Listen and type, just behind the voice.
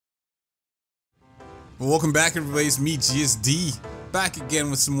Well, welcome back, everybody. It's me, GSD, back again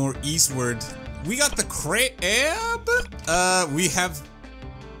with some more Eastward. We got the crab. We have.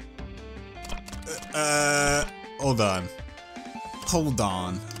 Hold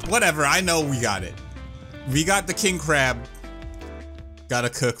on. Whatever. I know we got it. We got the king crab.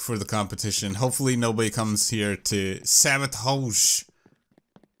 Gotta cook for the competition. Hopefully, nobody comes here to sabotage.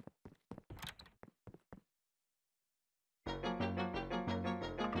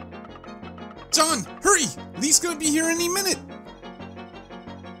 John, hurry! Lee's gonna be here any minute!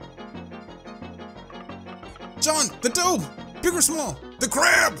 John, the dough! Big or small? The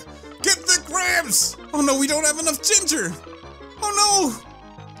crab! Get the crabs! Oh no, we don't have enough ginger! Oh no!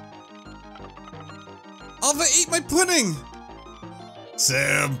 Alva ate my pudding!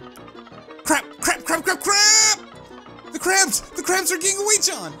 Sam! Crap! The crabs! The crabs are getting away,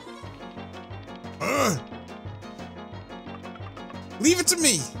 John! Leave it to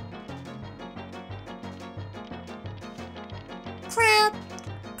me! Crab!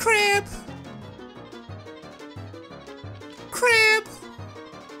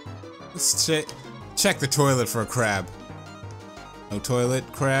 Let's check the toilet for a crab. No toilet,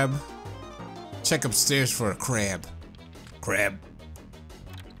 crab. Check upstairs for a crab. Crab.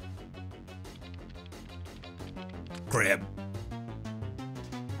 Crab.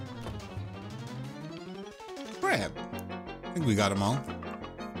 Crab. I think we got them all.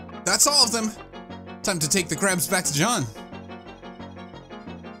 That's all of them! Time to take the crabs back to John.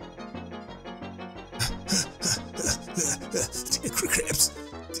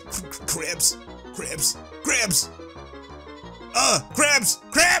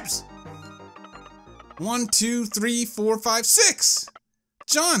 Crabs! 1, 2, 3, 4, 5, 6!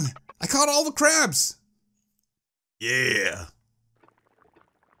 John, I caught all the crabs! Yeah!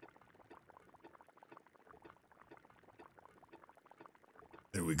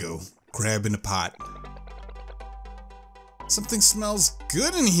 There we go. Crab in a pot. Something smells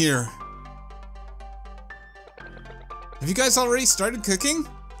good in here. Have you guys already started cooking?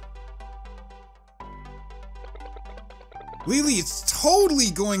 Lily, it's totally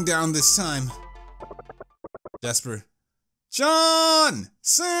going down this time. Jasper. John!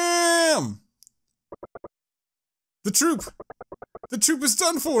 Sam! The troop is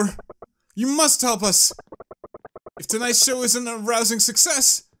done for. You must help us. If tonight's show isn't a rousing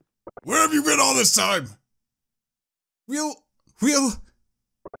success, where have you been all this time? We'll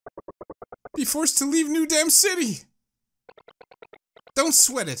be forced to leave New Dam City. Don't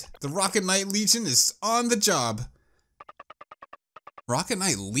sweat it. The Rocket Knight Legion is on the job. Rocket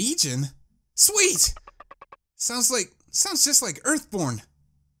Knight Legion? Sweet! Sounds just like Earthborn.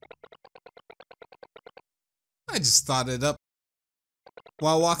 I just thought it up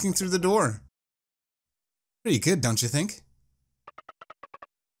while walking through the door. Pretty good, don't you think?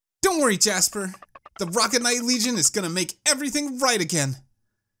 Don't worry, Jasper. The Rocket Knight Legion is gonna make everything right again.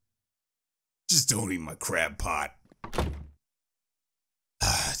 Just don't eat my crab pot.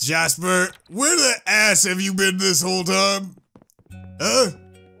 Jasper, where the ass have you been this whole time? Huh?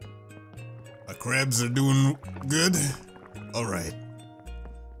 My crabs are doing good? Alright.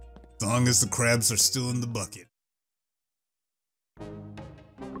 As long as the crabs are still in the bucket.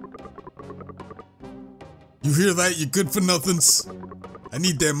 You hear that, you good for nothings? I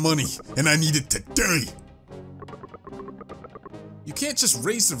need that money, and I need it today! You can't just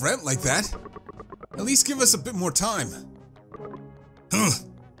raise the rent like that. At least give us a bit more time. Huh?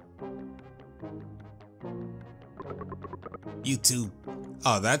 You two.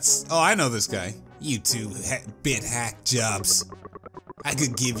 Oh, I know this guy. You two bit hack jobs. I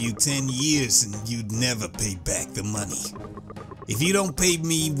could give you 10 years and you'd never pay back the money. If you don't pay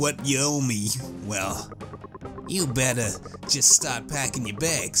me what you owe me, well, you better just start packing your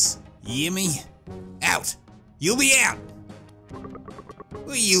bags. You hear me? Out! You'll be out!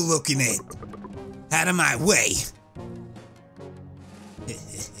 What are you looking at? Out of my way!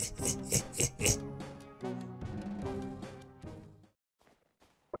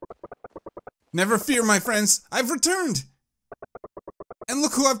 Never fear, my friends, I've returned! And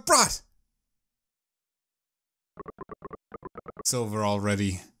look who I've brought! It's over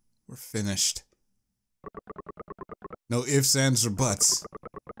already. We're finished. No ifs, ands, or buts.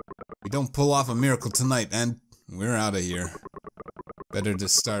 We don't pull off a miracle tonight, and we're out of here. Better to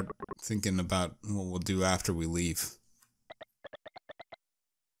start thinking about what we'll do after we leave.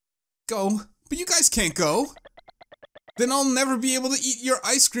 Go? But you guys can't go! Then I'll never be able to eat your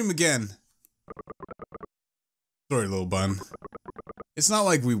ice cream again! Sorry, little bun. It's not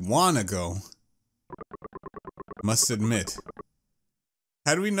like we wanna go. Must admit.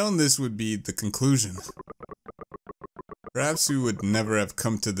 Had we known this would be the conclusion, perhaps we would never have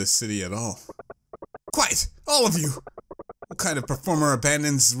come to this city at all. Quiet, all of you! What kind of performer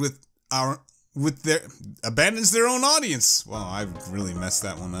abandons their own audience? Well, I've really messed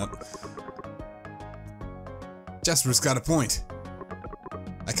that one up. Jasper's got a point.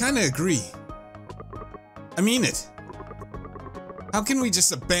 I kinda agree. I mean it. How can we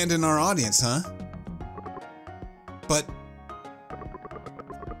just abandon our audience, huh? But...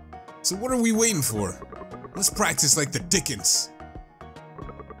 so what are we waiting for? Let's practice like the Dickens.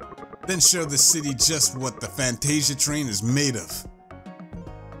 Then show the city just what the Fantasia train is made of.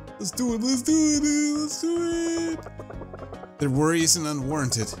 Let's do it, let's do it, let's do it! Their worry isn't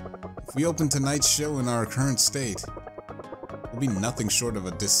unwarranted. If we open tonight's show in our current state, it'll be nothing short of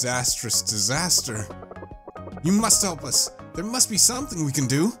a disastrous disaster. You must help us. There must be something we can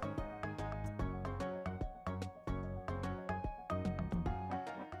do.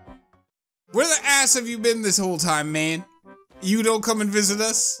 Where the ass have you been this whole time, man? You don't come and visit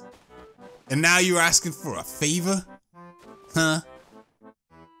us? And now you're asking for a favor? Huh?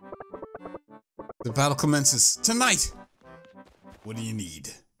 The battle commences tonight! What do you need?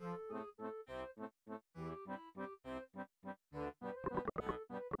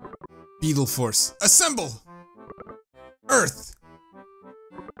 Beetle Force, assemble! Earth!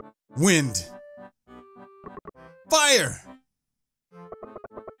 Wind! Fire!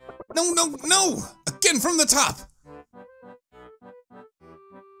 No, no, no! Again from the top!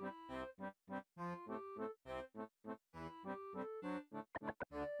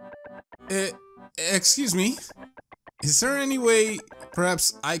 Excuse me? Is there any way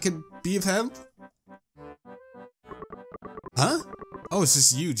perhaps I could be of help? Huh? Oh, it's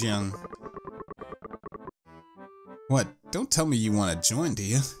just you, Jiang. What? Don't tell me you want to join, do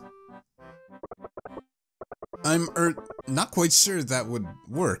you? I'm, not quite sure that would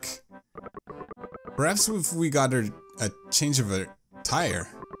work. Perhaps if we got her a change of a tire.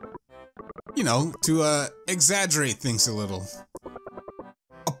 You know, to, exaggerate things a little.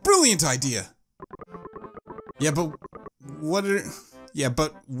 A brilliant idea! Yeah,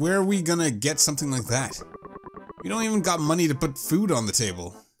 but where are we gonna get something like that? We don't even got money to put food on the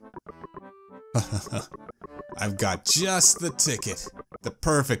table. I've got just the ticket. The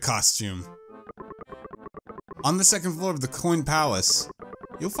perfect costume. On the second floor of the Coin Palace,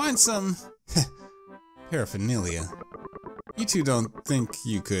 you'll find some paraphernalia. You two don't think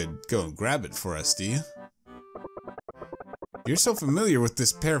you could go grab it for us, do you? If you're so familiar with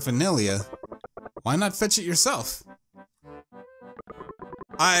this paraphernalia, why not fetch it yourself?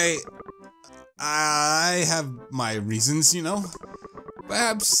 I have my reasons, you know?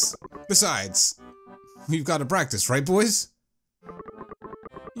 Perhaps, besides, we've got to practice, right, boys?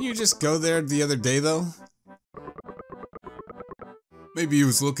 Didn't you just go there the other day, though? Maybe he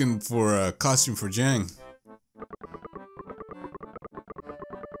was looking for a costume for Jiang.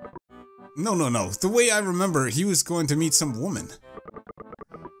 No. The way I remember, he was going to meet some woman.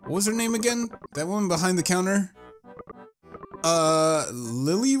 What was her name again? That woman behind the counter?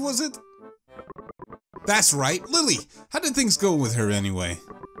 Lily, was it? That's right, Lily! How did things go with her anyway?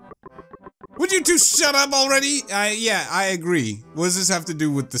 Would you two shut up already? Yeah, I agree. What does this have to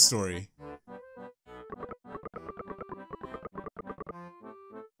do with the story?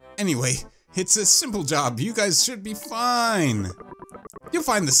 Anyway, it's a simple job. You guys should be fine. You'll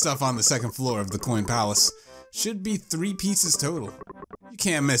find the stuff on the second floor of the Coin Palace. Should be 3 pieces total. You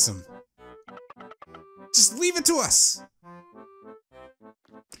can't miss them. Just leave it to us.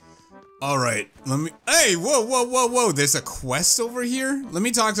 Alright, let me- Hey, whoa, there's a quest over here? Let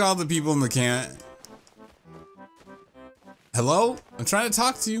me talk to all the people in the camp. Hello? I'm trying to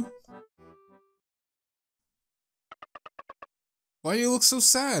talk to you. Why do you look so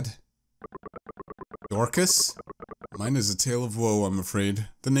sad? Dorcas? Mine is a tale of woe, I'm afraid.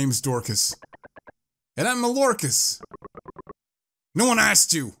 The name's Dorcas. And I'm Malorcas. No one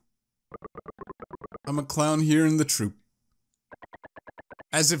asked you! I'm a clown here in the troupe.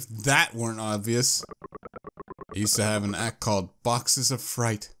 As if that weren't obvious. I used to have an act called Boxes of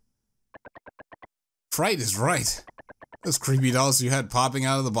Fright. Fright is right. Those creepy dolls you had popping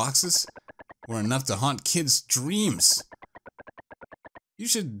out of the boxes were enough to haunt kids' dreams. You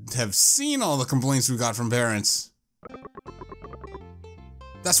should have seen all the complaints we got from parents.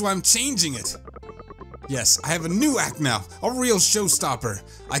 That's why I'm changing it. Yes, I have a new act now, a real showstopper.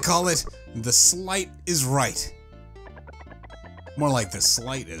 I call it The Slight is Right. More like The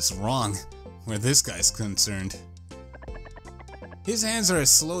Slight is Wrong, where this guy's concerned. His hands are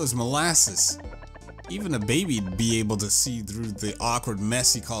as slow as molasses. Even a baby'd be able to see through the awkward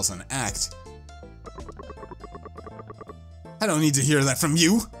mess he calls an act. I don't need to hear that from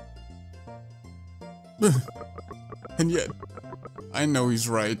you! And yet, I know he's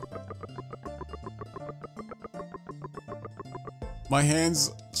right. My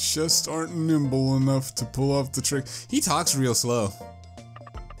hands just aren't nimble enough to pull off the trick. He talks real slow.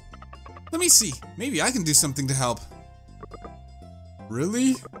 Let me see. Maybe I can do something to help.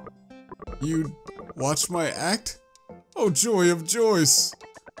 Really? You'd watch my act? Oh, joy of joys!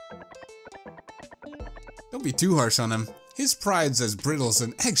 Don't be too harsh on him. His pride's as brittle as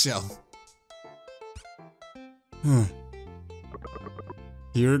an eggshell.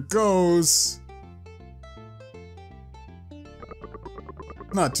 Here it goes.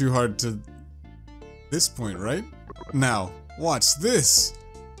 Not too hard to this point, right? Now, watch this.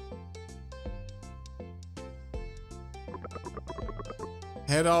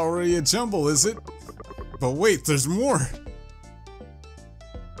 Head already a jumble, is it? But wait, there's more.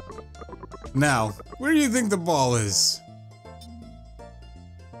 Now, where do you think the ball is?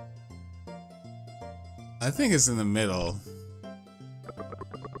 I think it's in the middle.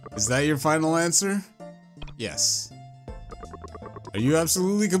 Is that your final answer? Yes. Are you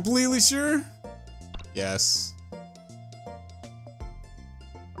absolutely completely sure? Yes.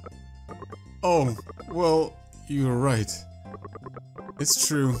 Oh, well, you were right. It's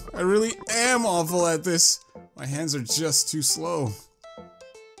true. I really am awful at this. My hands are just too slow.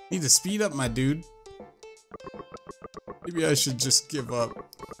 Need to speed up, my dude. Maybe I should just give up.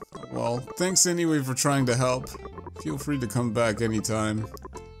 Well, thanks anyway for trying to help. Feel free to come back anytime.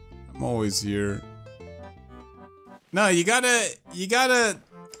 I'm always here. No, you gotta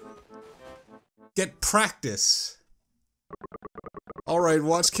get practice. Alright,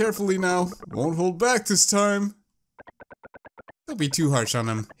 watch carefully now. Won't hold back this time. Don't be too harsh on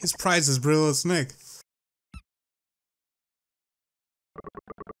him. His pride's as brittle as snake.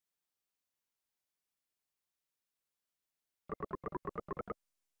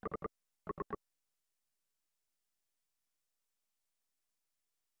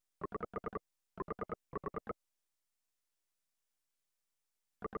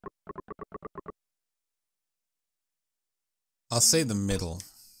 I'll say the middle.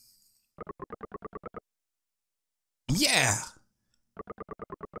 Yeah!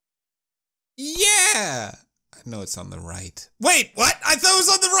 Yeah! I know it's on the right. Wait, what? I thought it was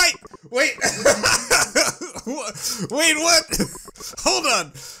on the right! Wait! Wait, what? Hold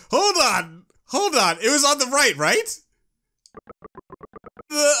on! Hold on! Hold on! It was on the right, right?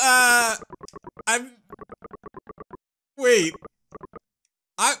 Wait.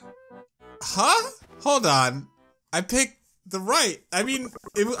 Huh? Hold on. I picked the right. I mean,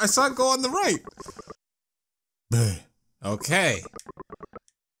 I saw it go on the right. Okay.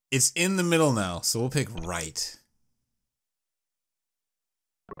 It's in the middle now, so we'll pick right.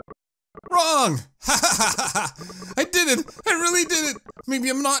 Wrong! Ha ha ha ha! I did it! I really did it! Maybe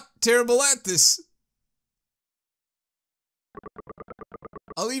I'm not terrible at this.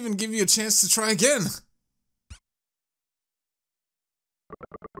 I'll even give you a chance to try again.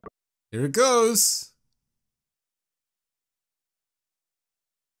 Here it goes.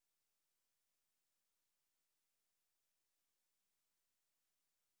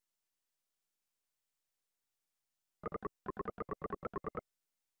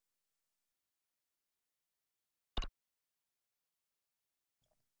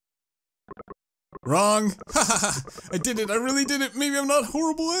 Wrong! Haha! I did it! I really did it! Maybe I'm not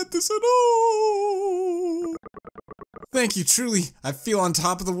horrible at this at all! Thank you, truly! I feel on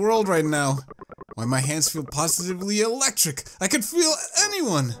top of the world right now! Why, my hands feel positively electric! I could feel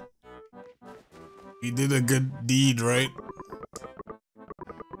anyone! You did a good deed, right?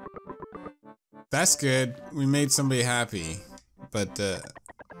 That's good. We made somebody happy. But,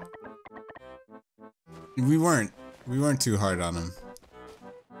 we weren't too hard on him.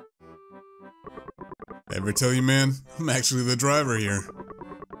 Ever tell you, man? I'm actually the driver here.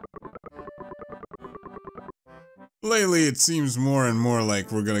 Lately, it seems more and more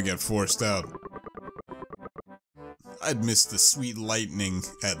like we're gonna get forced out. I'd miss the sweet lightning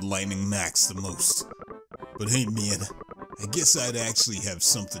at Lightning Max the most. But hey, man, I guess I'd actually have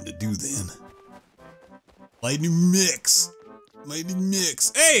something to do then. Lightning Mix! Lightning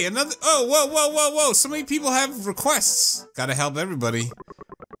Mix! Hey, another- oh, whoa! So many people have requests! Gotta help everybody.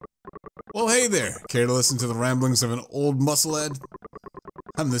 Well, hey there. Care to listen to the ramblings of an old musclehead?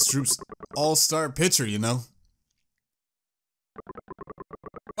 I'm this troop's all-star pitcher, you know.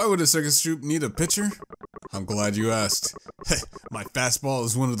 Why would a circus troupe need a pitcher? I'm glad you asked. My fastball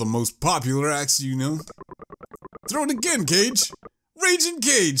is one of the most popular acts, you know. Throw it again, Cage! Raging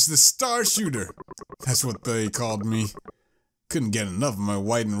Cage, the star shooter. That's what they called me. Couldn't get enough of my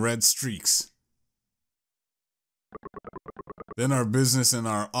white and red streaks. Then our business and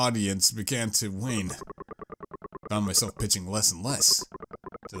our audience began to wane. Found myself pitching less and less,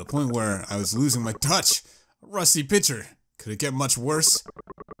 to the point where I was losing my touch. A rusty pitcher Could it get much worse?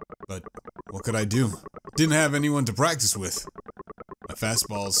 But what could I do? Didn't have anyone to practice with. My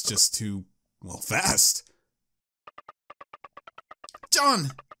fastball's just too, well, fast.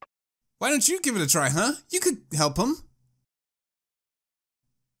 John! Why don't you give it a try, huh? You could help him.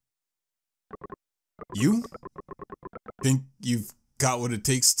 You? Think you've got what it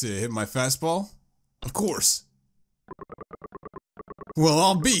takes to hit my fastball? Of course. Well,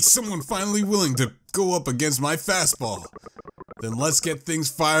 I'll be someone finally willing to go up against my fastball. Then let's get things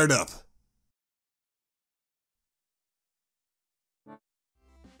fired up.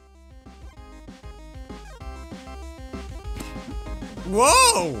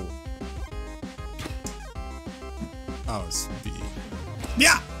 Whoa! Oh, it's B.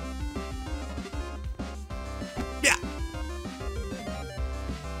 Yeah! Yeah!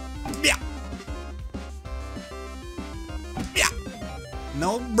 Yeah! Yeah!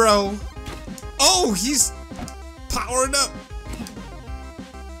 No, bro. Oh, he's powered up.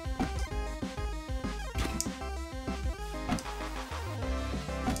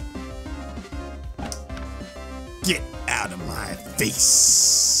 Get out of my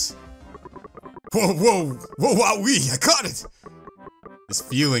face. Whoa, whoa, whoa, wowee, I caught it. This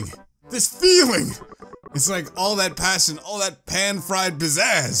feeling. It's like all that passion, all that pan-fried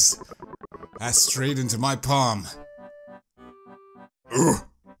pizzazz. Passed straight into my palm. Ugh.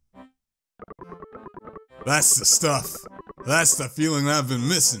 That's the stuff. That's the feeling I've been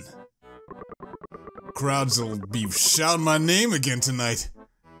missing. Crowds will be shouting my name again tonight.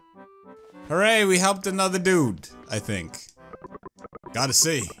 Hooray, we helped another dude, I think. Gotta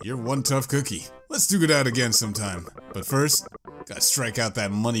say, you're one tough cookie. Let's duke it out again sometime. But first, gotta strike out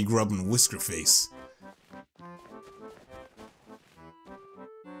that money-grubbing whisker face.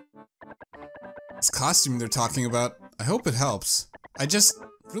 This costume they're talking about, I hope it helps. I just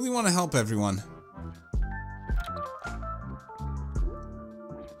really want to help everyone.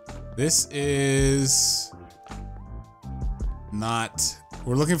 This is not...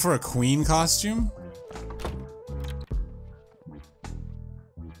 We're looking for a queen costume?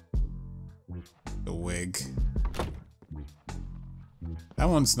 The wig. That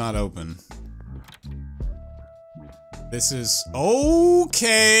one's not open. This is...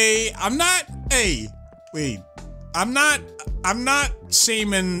 Okay! I'm not... Hey! Wait. I'm not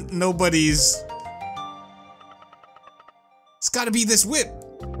shaming nobody's... It's gotta be this whip!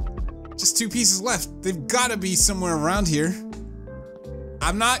 Just 2 pieces left. They've gotta be somewhere around here.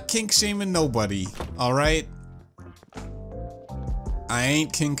 I'm not kink shaming nobody, alright? I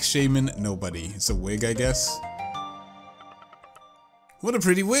ain't kink shaming nobody. It's a wig, I guess. What a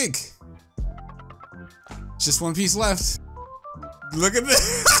pretty wig. Just 1 piece left. Look at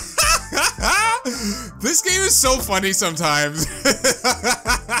this. This game is so funny sometimes.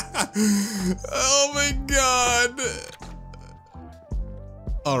 Oh my god.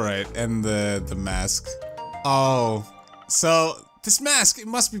 Alright, and the mask. Oh, so this mask, it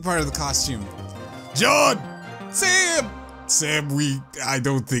must be part of the costume. John! Sam! Sam, I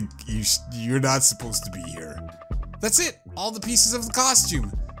don't think you're not supposed to be here. That's it, all the pieces of the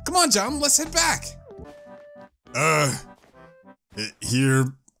costume. Come on, John, let's head back. Here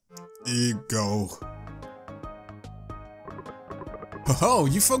you go. Oh,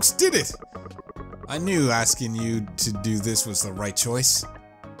 you folks did it! I knew asking you to do this was the right choice.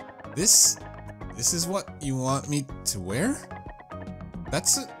 This is what you want me to wear? But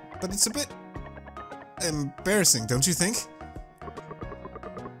it's a bit embarrassing, don't you think?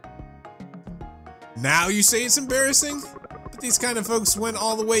 Now you say it's embarrassing? But these kind of folks went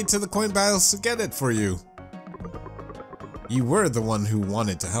all the way to the coin battles to get it for you. You were the one who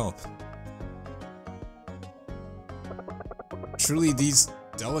wanted to help. Truly, these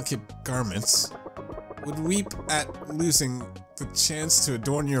delicate garments would weep at losing the chance to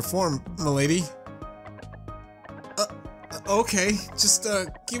adorn your form, milady. Okay, just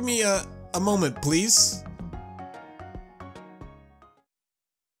give me a moment, please.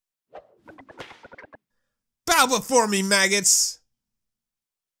 Bow before me, maggots!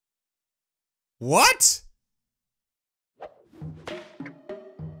 What?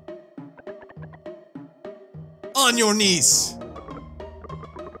 On your knees!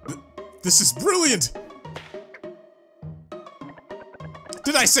 This is brilliant!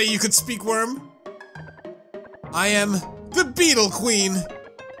 Did I say you could speak, worm? I am the Beetle Queen!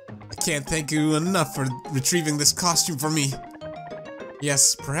 I can't thank you enough for retrieving this costume for me.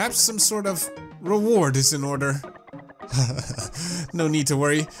 Yes, perhaps some sort of reward is in order. No need to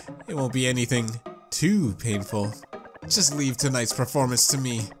worry, it won't be anything too painful. Just leave tonight's performance to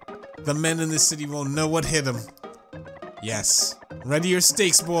me. The men in this city won't know what hit them. Yes, ready your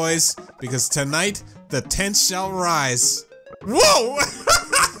stakes, boys, because tonight the tent shall rise. Whoa!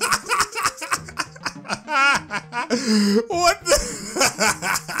 What the?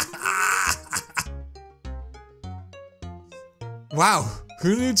 Wow,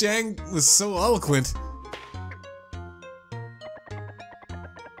 who knew Jang was so eloquent?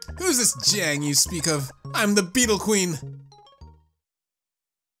 Who's this Jang you speak of? I'm the Beetle Queen.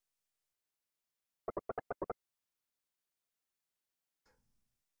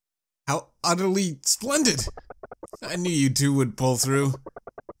 How utterly splendid! I knew you two would pull through.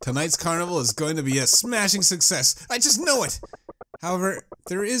 Tonight's carnival is going to be a smashing success. I just know it! However,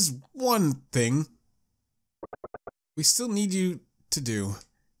 there is one thing we still need you to do.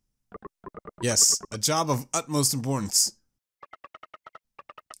 Yes, a job of utmost importance.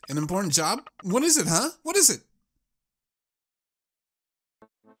 An important job? What is it, huh? What is it?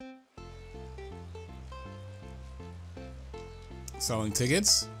 Selling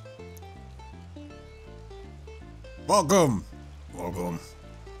tickets? Welcome! Welcome.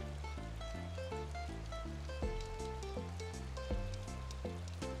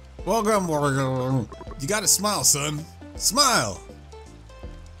 Welcome, welcome. You gotta smile, son. Smile!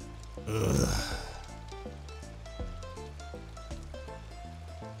 Ugh.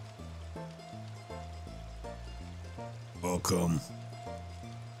 Welcome.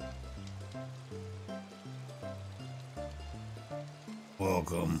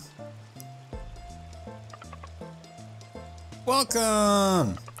 Welcome.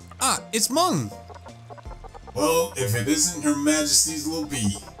 Welcome! Ah, it's Mung! Well, if it isn't Her Majesty's little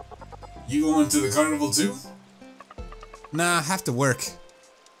bee. You going to the carnival too? Nah, I have to work.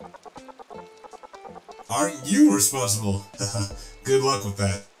 Aren't you responsible? Good luck with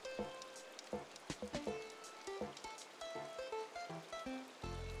that.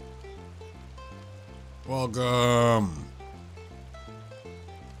 Welcome.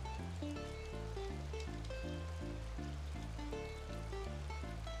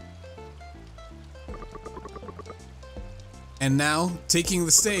 And now, taking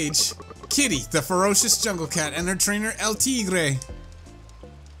the stage, Kitty, the ferocious jungle cat, and her trainer, El Tigre.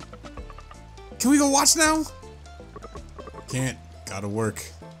 Can we go watch now? Can't. Gotta work.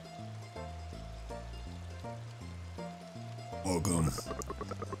 Welcome.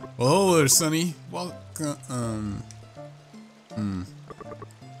 Well, hello there, Sonny. Welcome.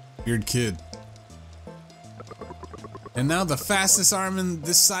 Weird kid. And now the fastest arm in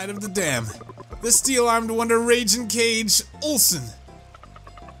this side of the dam. The steel-armed wonder Raging Cage Olsen.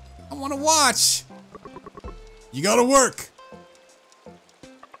 I wanna watch. You gotta work.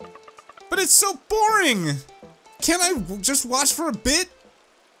 But it's so boring. Can't I just watch for a bit?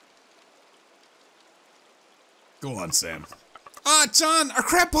 Go on, Sam. Ah, John, our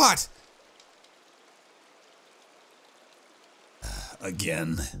crab pot.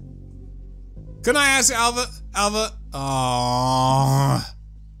 Again. Can I ask Alva? Aww.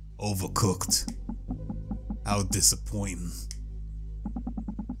 Overcooked. How disappointing.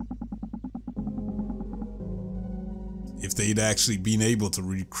 If they'd actually been able to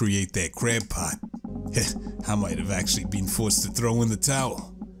recreate that crab pot, I might have actually been forced to throw in the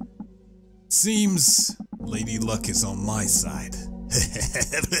towel. Seems Lady Luck is on my side.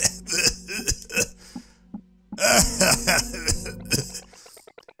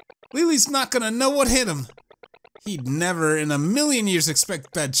 Lily's not gonna know what hit him. He'd never in a million years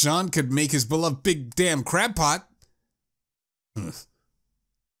expect that John could make his beloved big damn crab pot.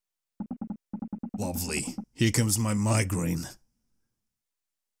 Lovely. Here comes my migraine.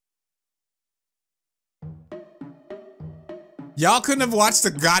 Y'all couldn't have watched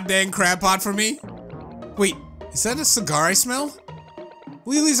the goddamn crab pot for me? Wait, is that a cigar I smell?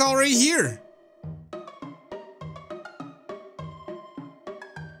 Lily's already here.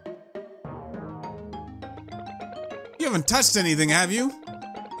 You haven't touched anything, have you?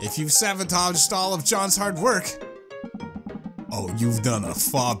 If you've sabotaged all of John's hard work. Oh, you've done a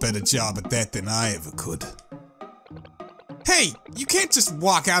far better job at that than I ever could. Hey, you can't just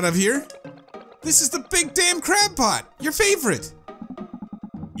walk out of here. This is the big damn crab pot, your favorite.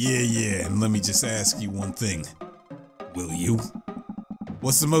 Yeah, and let me just ask you one thing. Will you?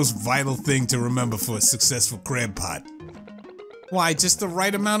 What's the most vital thing to remember for a successful crab pot? Why, just the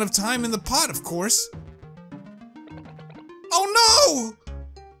right amount of time in the pot, of course. Oh no!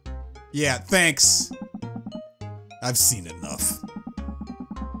 Yeah, thanks. I've seen enough.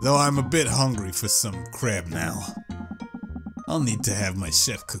 Though I'm a bit hungry for some crab now. I'll need to have my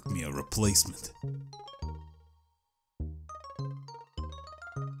chef cook me a replacement.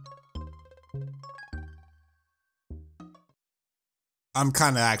 I'm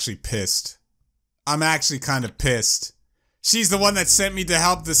kinda actually pissed. I'm actually kinda pissed. She's the one that sent me to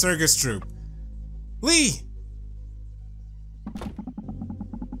help the circus troupe. Lee!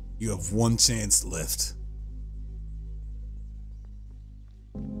 You have one chance left.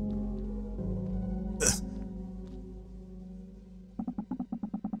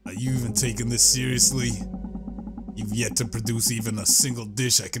 Are you even taking this seriously? You've yet to produce even a single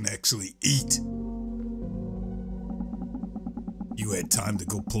dish I can actually eat. You had time to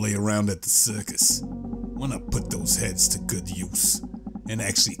go play around at the circus. Why not put those heads to good use and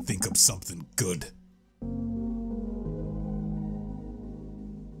actually think up something good?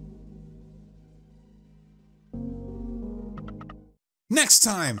 Next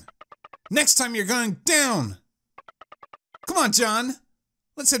time! Next time you're going down! Come on, John!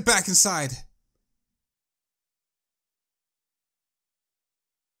 Let's head back inside.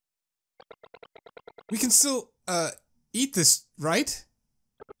 We can still, eat this, right?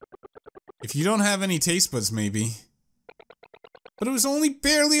 If you don't have any taste buds, maybe. But it was only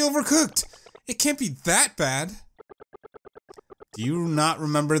barely overcooked. It can't be that bad. Do you not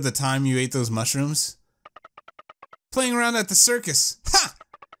remember the time you ate those mushrooms? Playing around at the circus. Ha!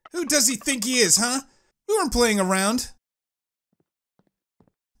 Who does he think he is, huh? We weren't playing around.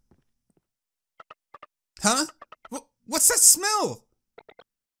 Huh? What's that smell?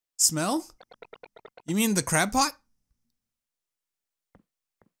 Smell? You mean the crab pot?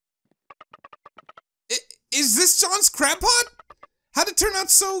 Is this John's crab pot? How'd it turn out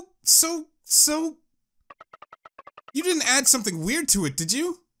so... You didn't add something weird to it, did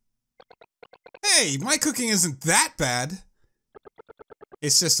you? Hey, my cooking isn't that bad.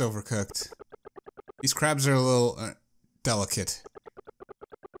 It's just overcooked. These crabs are a little delicate.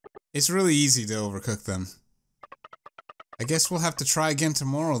 It's really easy to overcook them. I guess we'll have to try again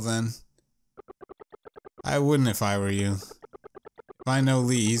tomorrow then. I wouldn't if I were you. If I know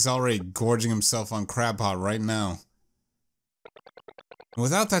Lee, he's already gorging himself on crab pot right now. And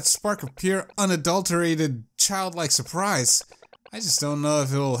without that spark of pure, unadulterated, childlike surprise, I just don't know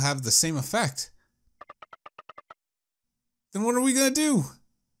if it'll have the same effect. Then what are we gonna do?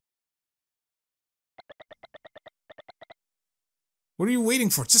 What are you waiting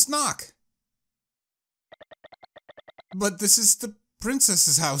for? Just knock! But this is the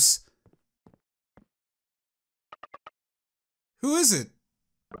princess's house. Who is it?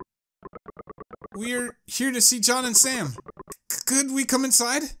 We're here to see John and Sam. Could we come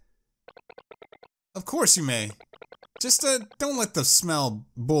inside? Of course you may. Just, don't let the smell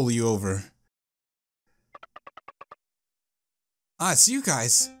bowl you over. Ah, it's you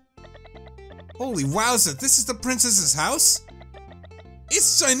guys. Holy wowza, this is the princess's house?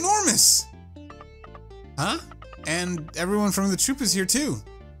 It's ginormous! Huh? And everyone from the troupe is here too.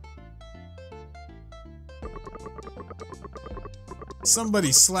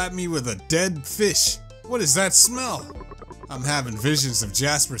 Somebody slapped me with a dead fish. What is that smell? I'm having visions of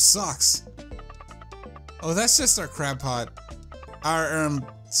Jasper's socks. Oh, that's just our crab pot. Our,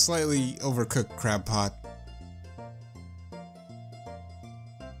 slightly overcooked crab pot.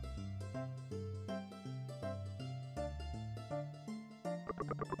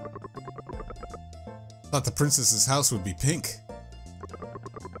 Thought the princess's house would be pink.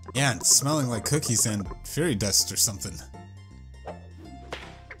 Yeah, and smelling like cookies and fairy dust or something.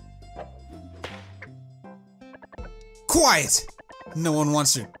 Quiet! No one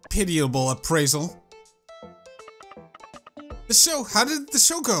wants your pitiable appraisal. The show, how did the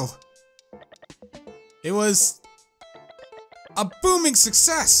show go? It was a booming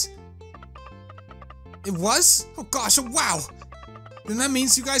success. It was? Oh gosh, oh wow. Then that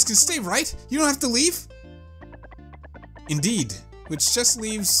means you guys can stay, right? You don't have to leave? Indeed, which just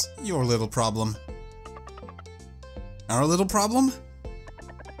leaves your little problem. Our little problem?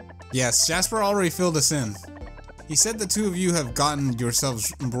 Yes, Jasper already filled us in. He said the two of you have gotten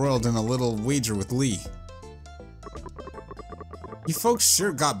yourselves embroiled in a little wager with Lee. You folks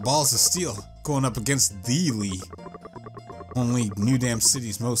sure got balls of steel going up against the Lee. Only New Dam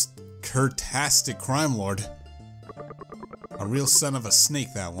City's most curtastic crime lord. A real son of a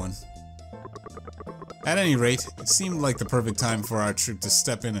snake, that one. At any rate, it seemed like the perfect time for our troop to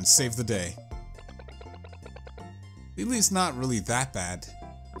step in and save the day. Lily's not really that bad.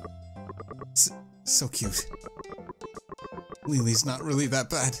 So cute. Lily's not really that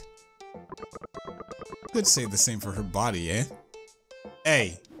bad. Could say the same for her body, eh?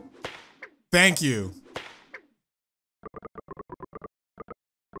 Hey. Thank you.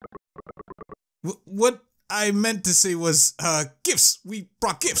 What I meant to say was, gifts. We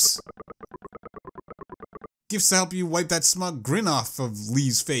brought gifts. Gifts to help you wipe that smug grin off of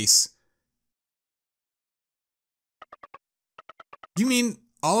Lee's face. You mean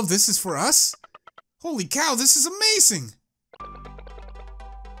all of this is for us? Holy cow, this is amazing!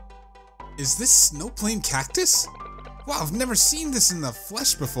 Is this snowplane cactus? Wow, I've never seen this in the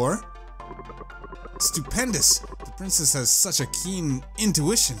flesh before. Stupendous. The princess has such a keen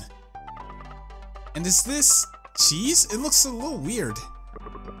intuition. And is this cheese? It looks a little weird.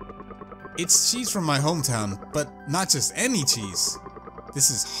 It's cheese from my hometown, but not just any cheese. This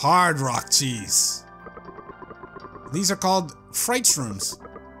is hard rock cheese. These are called fright shrooms.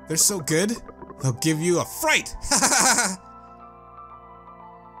 They're so good, they'll give you a fright.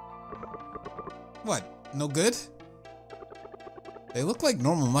 What? No good? They look like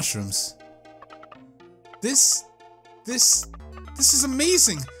normal mushrooms. This is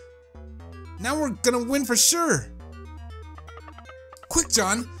amazing. Now we're gonna win for sure. Quick,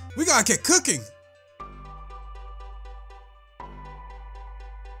 John, we gotta get cooking.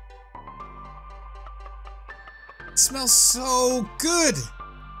 It smells so good.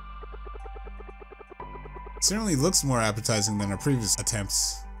 It certainly looks more appetizing than our previous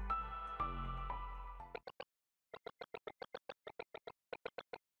attempts.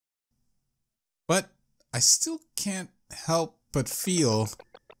 But I still can't help but feel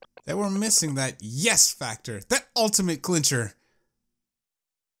that we're missing that yes factor, that ultimate clincher.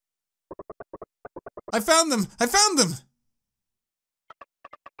 I found them! I found them!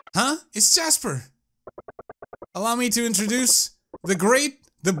 Huh? It's Jasper. Allow me to introduce the great,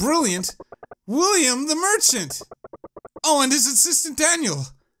 the brilliant, William the Merchant. Oh, and his assistant Daniel.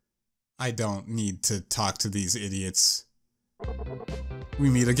 I don't need to talk to these idiots. We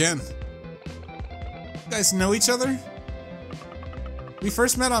meet again. You guys know each other? We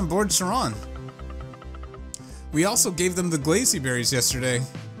first met on board Charon. We also gave them the glazy berries yesterday.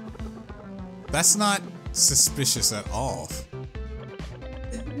 That's not suspicious at all.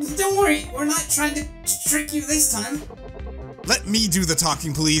 Don't worry, we're not trying to trick you this time. Let me do the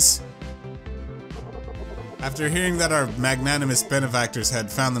talking, please. After hearing that our magnanimous benefactors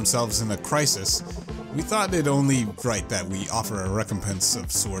had found themselves in a crisis, we thought it only right that we offer a recompense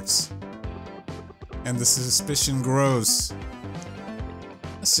of sorts. And the suspicion grows.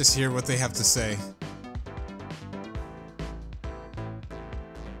 Let's just hear what they have to say.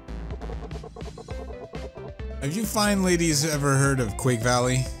 Have you fine ladies ever heard of Quake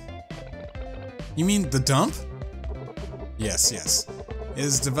Valley? You mean the dump? Yes, yes. It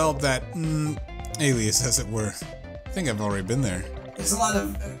has developed that, alias as it were. I think I've already been there. There's a lot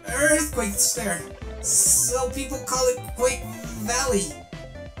of earthquakes there, so people call it Quake Valley.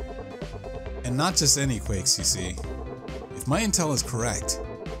 And not just any quakes, you see. If my intel is correct,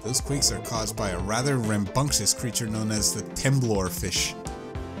 those quakes are caused by a rather rambunctious creature known as the Temblor fish.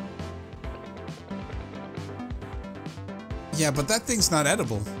 Yeah, but that thing's not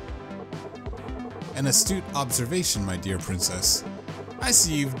edible. An astute observation, my dear princess. I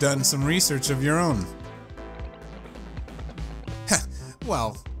see you've done some research of your own.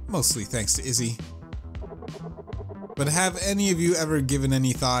 Well, mostly thanks to Izzy. But have any of you ever given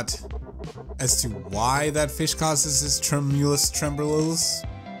any thought as to why that fish causes his tremulous tremblers?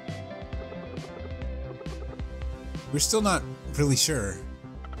 We're still not really sure.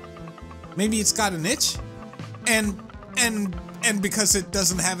 Maybe it's got an itch? And because it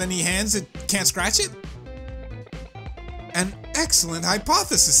doesn't have any hands, it can't scratch it? An excellent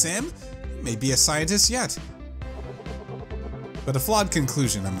hypothesis, Sam. You may be a scientist yet. But a flawed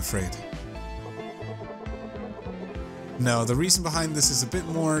conclusion, I'm afraid. No, the reason behind this is a bit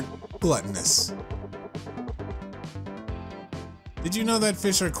more gluttonous. Did you know that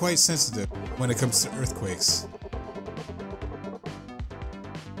fish are quite sensitive when it comes to earthquakes?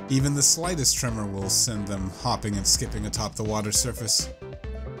 Even the slightest tremor will send them hopping and skipping atop the water surface.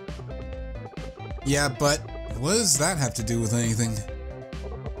 Yeah, but what does that have to do with anything?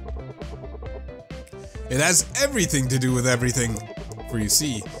 It has everything to do with everything. For you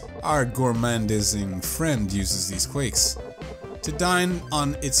see, our gourmandizing friend uses these quakes to dine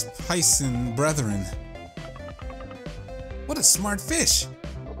on its Piscean brethren. What a smart fish!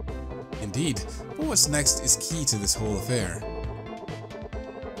 Indeed, but what's next is key to this whole affair.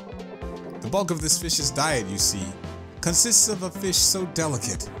 The bulk of this fish's diet, you see, consists of a fish so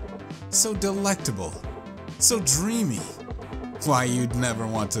delicate, so delectable, so dreamy. Why, you'd never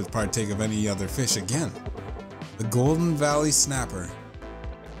want to partake of any other fish again. The Golden Valley Snapper.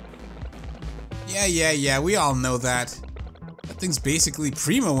 Yeah, we all know that. That thing's basically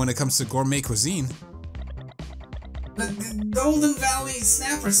primo when it comes to gourmet cuisine. The Golden Valley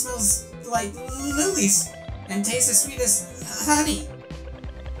Snapper smells like lilies and tastes as sweet as honey.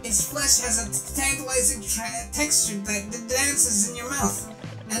 Its flesh has a tantalizing texture that dances in your mouth.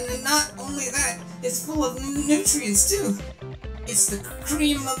 And not only that, it's full of nutrients too. It's the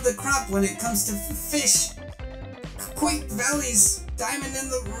cream of the crop when it comes to fish. Quake Valley's diamond in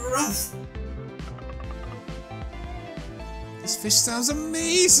the rough. This fish sounds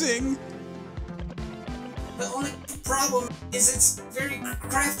amazing! The only problem is it's very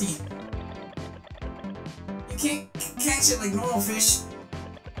crafty. You can't catch it like normal fish.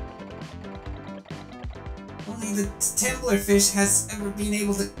 Only the Templar fish has ever been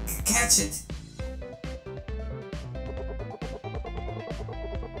able to catch it.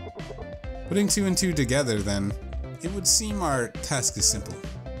 Putting 2 and 2 together, then, it would seem our task is simple.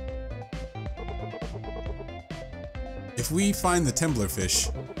 If we find the Templar fish,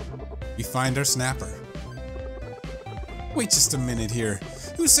 we find our snapper. Wait just a minute here.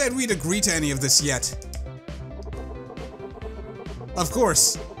 Who said we'd agree to any of this yet? Of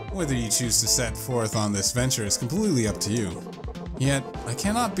course, whether you choose to set forth on this venture is completely up to you. Yet, I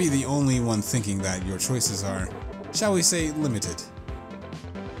cannot be the only one thinking that your choices are, shall we say, limited.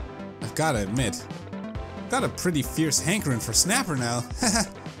 I've gotta admit, got a pretty fierce hankering for snapper now.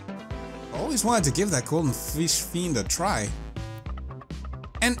 I always wanted to give that golden fish fiend a try.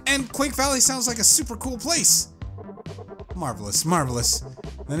 And Quake Valley sounds like a super cool place. Marvelous, marvelous.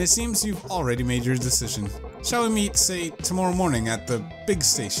 Then it seems you've already made your decision. Shall we meet, say, tomorrow morning at the big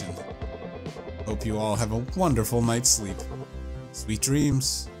station? Hope you all have a wonderful night's sleep. Sweet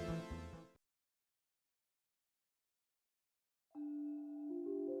dreams.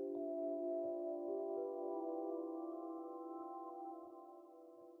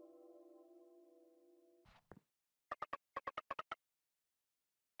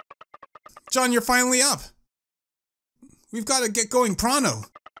 John, you're finally up! We've got to get going pronto!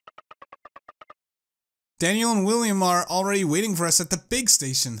 Daniel and William are already waiting for us at the big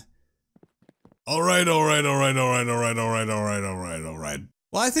station. Alright. Well,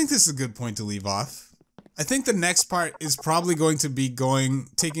 I think this is a good point to leave off. I think the next part is probably going to be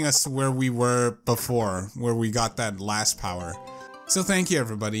taking us to where we were before, where we got that last power. So thank you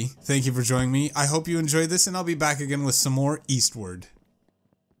everybody. Thank you for joining me. I hope you enjoyed this, and I'll be back again with some more Eastward.